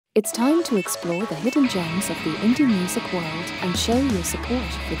It's time to explore the hidden gems of the indie music world and show your support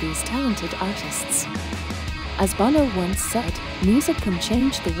for these talented artists. As Bono once said, music can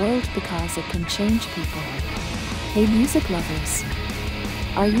change the world because it can change people. Hey music lovers,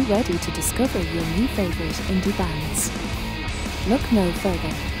 are you ready to discover your new favorite indie bands? Look no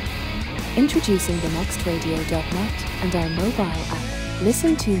further. Introducing the nextradio.net and our mobile app,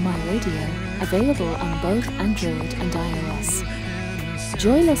 Listen2MyRadio, available on both Android and iOS.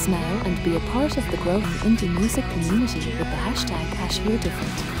 Join us now and be a part of the growing indie music community with the hashtag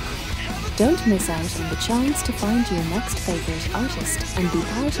 #HashYourDifferent. Don't miss out on the chance to find your next favorite artist and be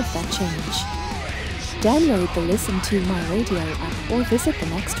part of that change. Download the Listen2MyRadio app or visit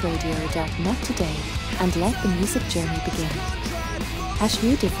thenextradio.net today and let the music journey begin.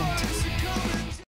 #HashYourDifferent.